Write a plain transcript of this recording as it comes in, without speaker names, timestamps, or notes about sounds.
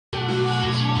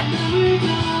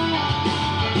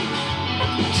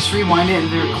just rewind it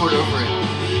and then record over it.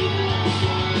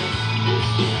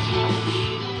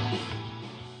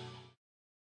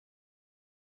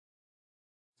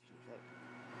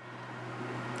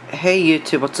 Hey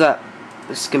YouTube, what's up?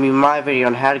 This is gonna be my video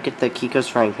on how to get the akikos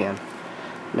frying pan.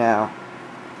 Now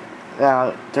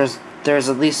there's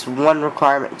at least one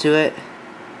requirement to it.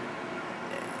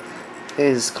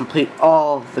 Is complete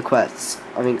all the quests.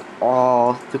 I mean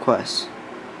all the quests.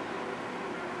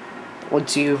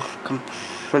 Once you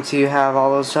have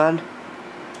all those done,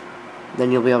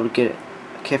 then you'll be able to get it.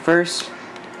 Okay, first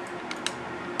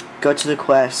go to the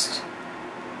quest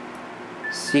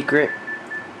secret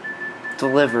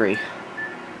delivery.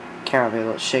 Camera be a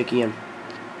little shaky and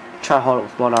try to hold it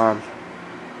with one arm.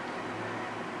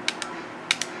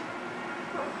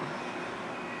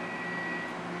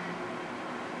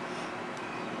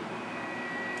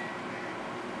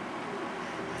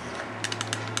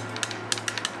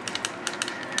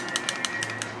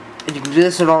 And you can do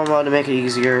this in normal mode to make it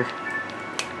easier.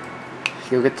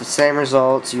 You'll get the same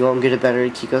results. You won't get a better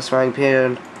akikos frying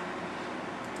pan.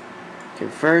 Okay,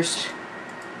 first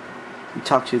you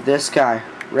talk to this guy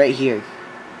right here.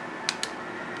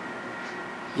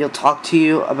 He'll talk to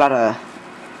you about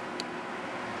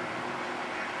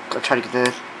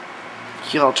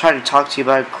He'll try to talk to you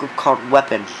about a group called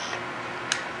Weapon.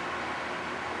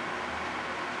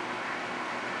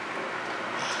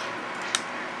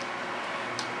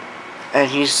 And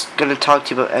he's gonna talk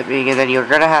to you about everything, and then you're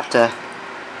gonna have to.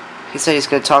 He said he's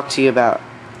gonna talk to you about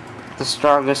the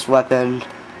strongest weapon.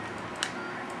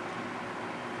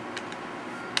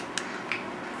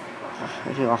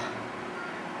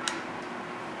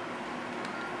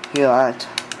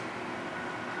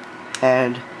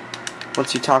 And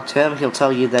once you talk to him, he'll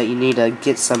tell you that you need to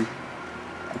get some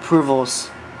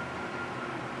approvals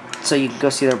so you can go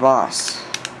see their boss.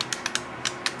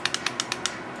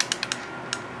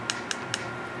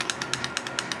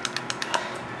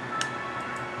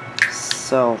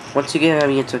 So once you get him,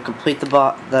 you have to complete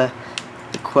the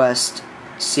quest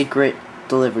secret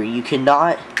delivery. You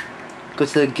cannot go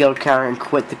to the guild counter and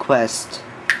quit the quest.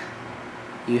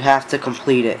 You have to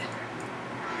complete it.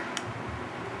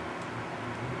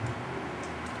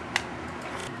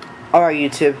 Alright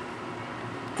YouTube,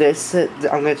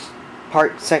 I'm gonna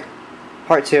part 2.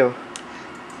 I'm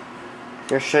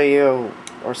gonna show you,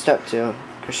 or step 2. I'm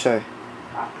gonna show you.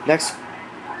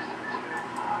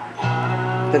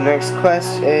 The next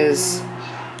quest is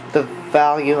the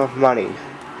value of money.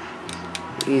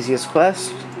 Easiest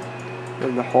quest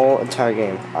in the whole entire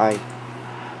game. I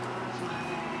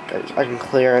can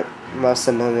clear it less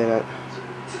than a minute.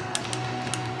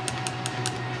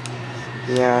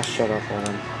 Yeah, shut up,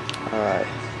 man. Alright.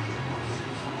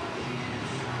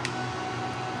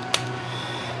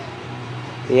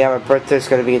 Yeah, my birthday's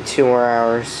gonna be in 2 more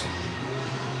hours.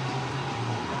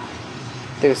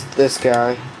 I think it's this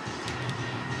guy.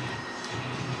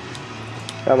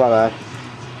 Oh, my bad.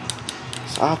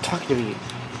 Stop talking to me.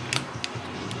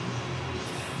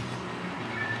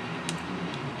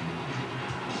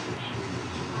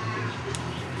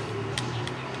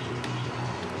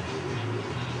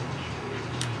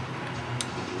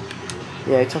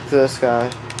 Yeah, I talked to this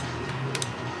guy.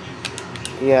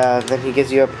 Yeah, then he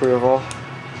gives you approval.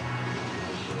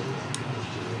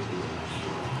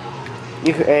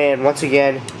 And once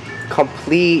again,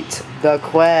 complete the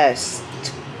quest.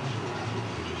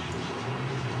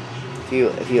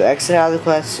 If you exit out of the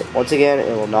quest, once again,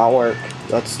 it will not work.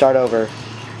 Let's start over.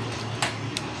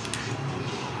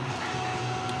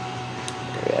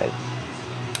 Okay.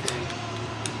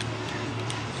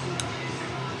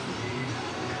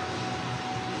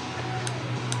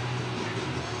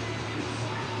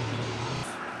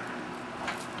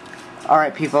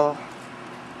 Alright, people.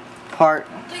 Part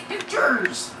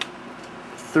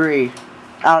 3.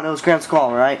 I don't know, it's Grand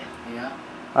Squall, right? Yeah.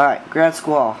 Alright, Grand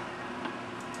Squall.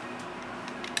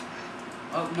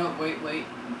 Oh, no, wait.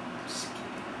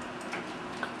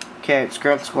 Okay, it's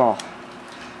Grand Squall.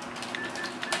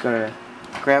 Go to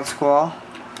Grand Squall.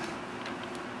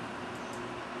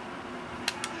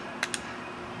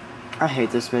 I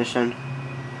hate this mission.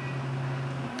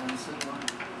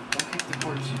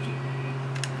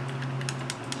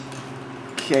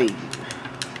 Okay.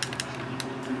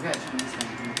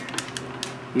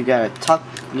 You gotta talk,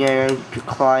 your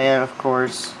client, of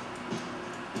course.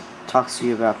 Talks to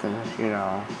you about the,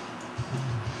 Stop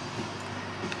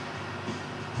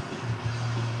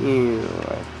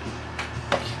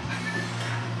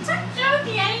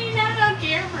joking, I didn't even have it on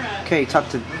camera. Okay, talk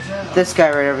to this guy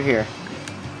right over here.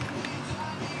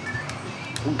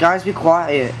 Guys, be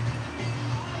quiet.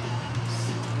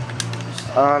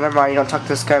 Oh, never mind, you don't talk to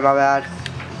this guy, my bad.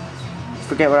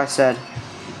 Forget what I said.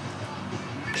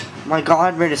 My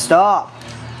God, I'm ready to stop.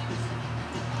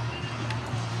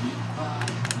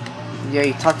 Yeah,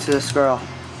 you talk to this girl.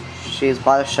 She's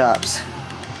by the shops.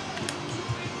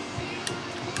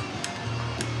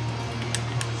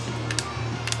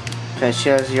 Okay, she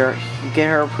has you get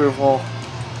her approval.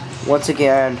 Once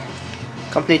again,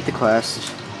 complete the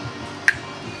quest.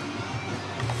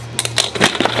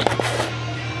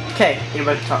 Okay,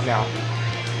 anybody can talk now.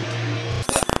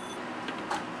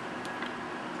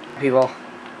 People,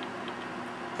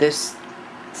 this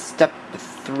step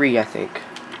 3, I think.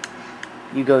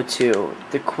 You go to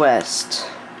the quest,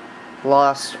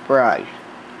 Lost Bride.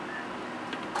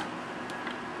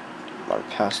 I'm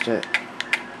past it.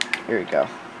 Here we go.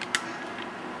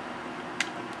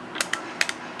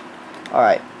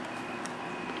 Alright.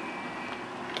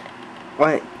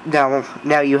 Right,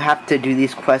 now you have to do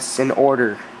these quests in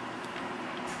order.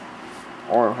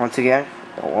 Or, once again,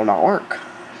 it will not work.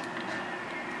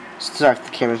 Sorry if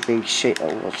the camera's being a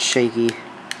little shaky.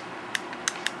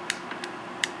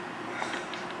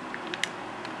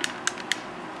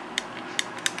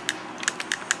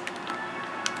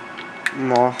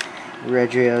 No,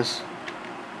 Redria's.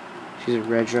 She's a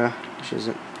Redra, which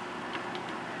isn't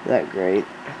that great.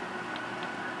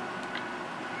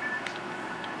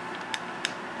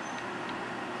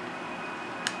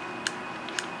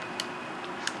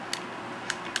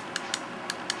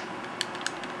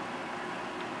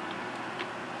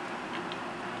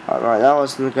 Alright, that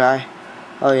wasn't the guy.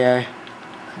 Oh yeah.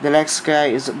 The next guy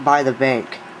is by the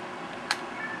bank.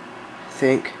 I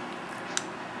think.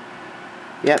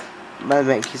 Yep, by the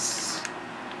bank. He's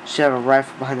should have a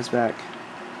rifle behind his back.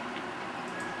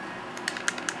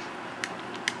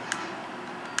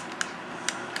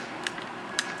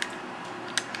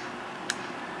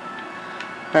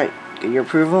 Alright, get your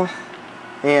approval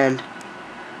and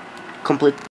complete